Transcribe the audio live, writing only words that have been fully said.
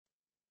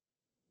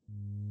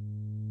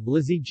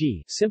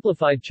Laziji,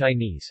 Simplified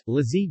Chinese,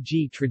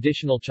 Laziji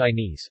Traditional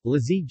Chinese,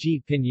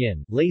 Laziji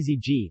Pinyin,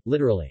 Laziji,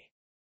 literally,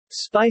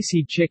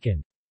 spicy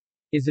chicken,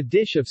 is a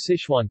dish of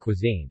Sichuan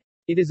cuisine.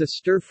 It is a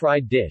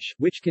stir-fried dish,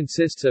 which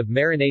consists of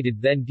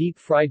marinated then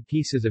deep-fried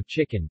pieces of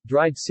chicken,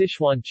 dried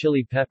Sichuan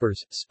chili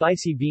peppers,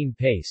 spicy bean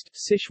paste,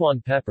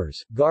 Sichuan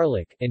peppers,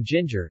 garlic, and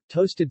ginger.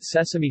 Toasted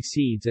sesame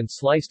seeds and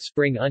sliced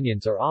spring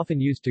onions are often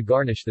used to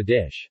garnish the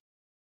dish.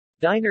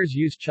 Diners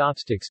use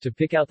chopsticks to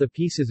pick out the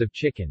pieces of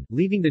chicken,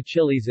 leaving the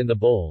chilies in the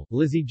bowl.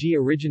 Laziji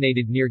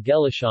originated near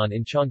Gelishan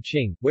in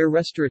Chongqing, where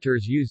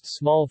restaurateurs used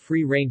small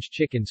free-range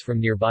chickens from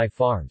nearby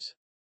farms.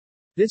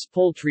 This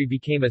poultry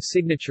became a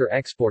signature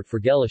export for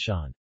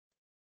Gelishan.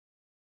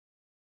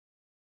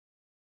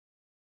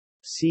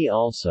 See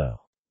also: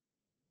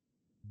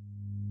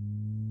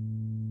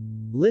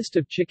 List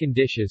of chicken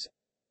dishes.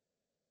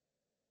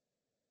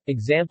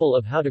 Example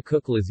of how to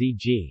cook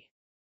Laziji.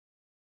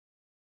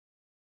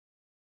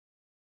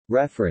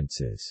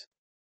 References